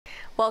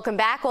Welcome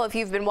back. Well, if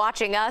you've been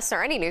watching us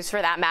or any news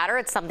for that matter,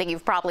 it's something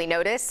you've probably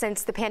noticed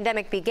since the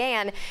pandemic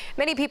began.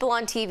 Many people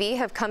on TV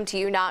have come to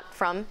you not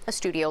from a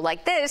studio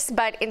like this,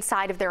 but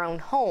inside of their own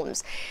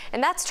homes.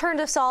 And that's turned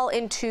us all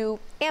into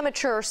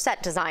amateur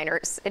set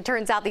designers. It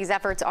turns out these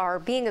efforts are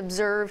being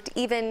observed,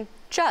 even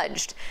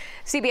judged.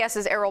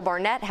 CBS's Errol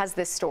Barnett has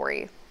this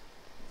story.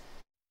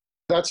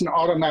 That's an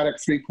automatic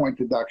 3-point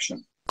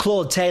deduction.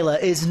 Claude Taylor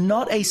is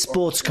not a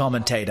sports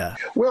commentator.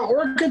 Well,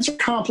 orchids are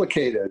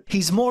complicated.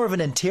 He's more of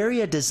an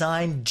interior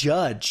design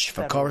judge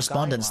for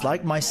correspondents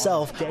like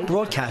myself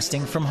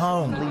broadcasting from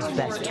home.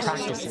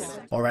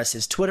 Or as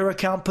his Twitter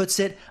account puts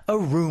it, a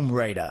room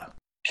raider.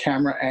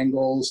 Camera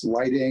angles,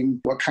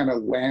 lighting, what kind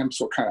of lamps,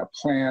 what kind of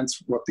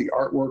plants, what the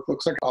artwork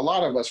looks like. A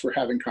lot of us were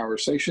having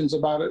conversations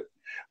about it.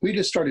 We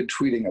just started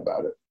tweeting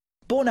about it.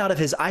 Born out of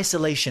his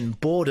isolation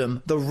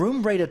boredom, the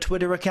Room Raider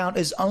Twitter account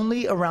is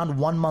only around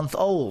 1 month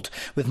old,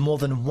 with more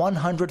than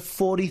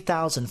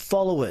 140,000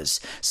 followers,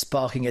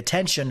 sparking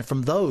attention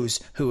from those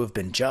who have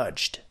been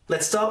judged.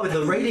 Let's start with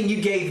the rating you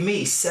gave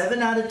me,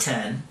 7 out of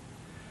 10,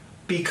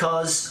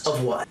 because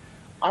of what?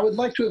 I would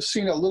like to have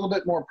seen a little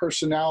bit more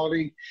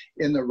personality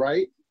in the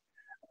right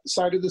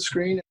side of the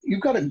screen.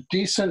 You've got a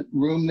decent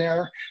room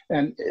there,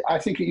 and I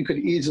think you could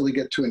easily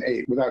get to an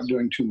 8 without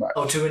doing too much.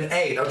 Oh, to an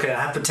 8. Okay,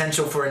 I have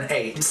potential for an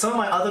 8. Some of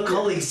my other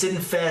colleagues didn't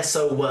fare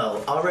so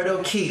well. Red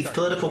O'Keefe,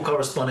 political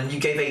correspondent, you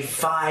gave a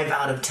 5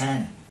 out of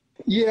 10.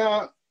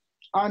 Yeah,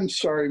 I'm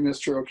sorry,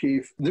 Mr.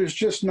 O'Keefe. There's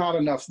just not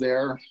enough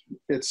there.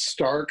 It's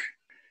stark.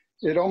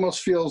 It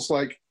almost feels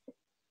like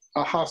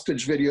a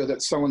hostage video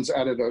that someone's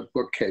added a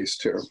bookcase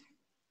to.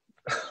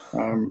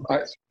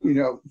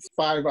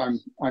 5,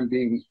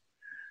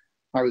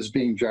 I was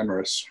being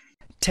generous.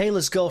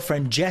 Taylor's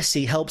girlfriend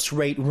Jessie helps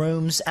rate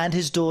rooms, and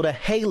his daughter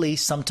Haley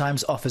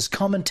sometimes offers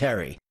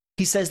commentary.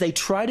 He says they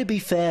try to be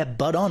fair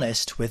but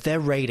honest with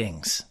their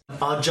ratings.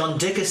 John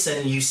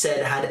Dickerson, you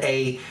said, had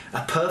a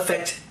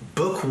perfect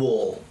book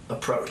wall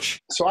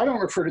approach. So I don't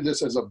refer to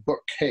this as a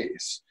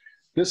bookcase.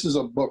 This is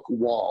a book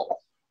wall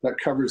that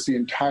covers the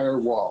entire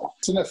wall.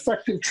 It's an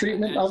effective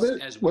treatment of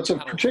it. What's of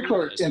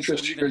particular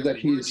interest here that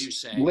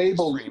he's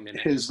labeled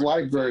his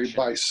library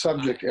by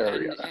subject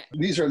area.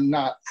 These are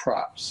not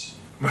props.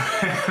 These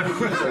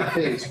are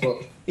his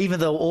book. Even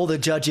though all the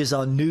judges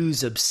are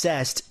news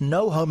obsessed,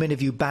 no home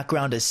interview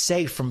background is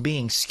safe from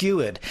being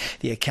skewered.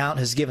 The account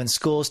has given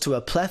scores to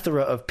a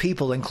plethora of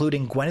people,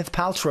 including Gwyneth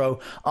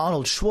Paltrow,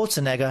 Arnold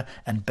Schwarzenegger,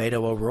 and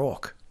Beto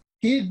O'Rourke.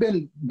 He had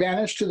been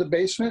banished to the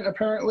basement,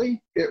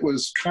 apparently. It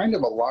was kind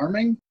of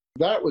alarming.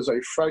 That was a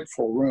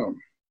frightful room.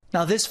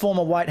 Now, this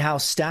former White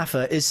House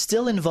staffer is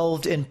still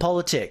involved in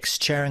politics,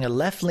 chairing a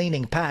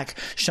left-leaning PAC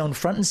shown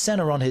front and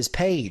center on his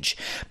page.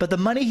 But the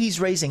money he's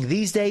raising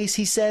these days,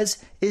 he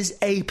says, is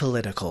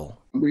apolitical.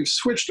 We've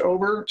switched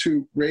over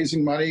to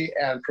raising money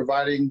and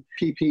providing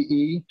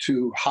PPE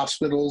to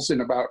hospitals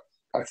in about,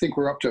 I think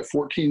we're up to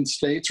 14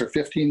 states or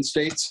 15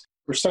 states.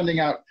 We're sending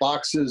out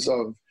boxes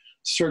of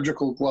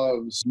surgical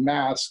gloves,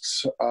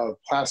 masks,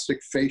 plastic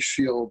face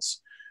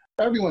shields.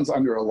 Everyone's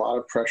under a lot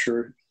of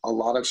pressure, a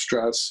lot of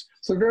stress.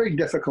 It's a very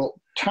difficult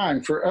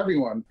time for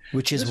everyone.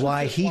 Which is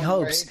why he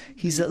hopes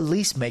he's at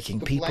least making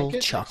people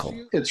chuckle.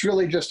 It's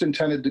really just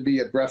intended to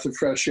be a breath of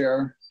fresh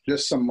air,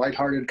 just some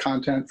lighthearted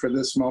content for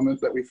this moment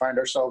that we find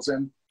ourselves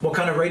in. What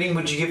kind of rating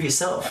would you give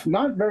yourself?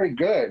 Not very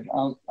good.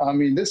 I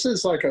mean, this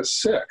is like a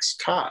 6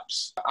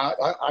 tops.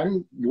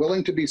 I'm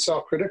willing to be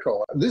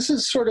self-critical. This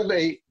is sort of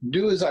a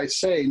do as I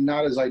say,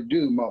 not as I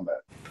do moment.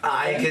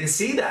 I can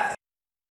see that.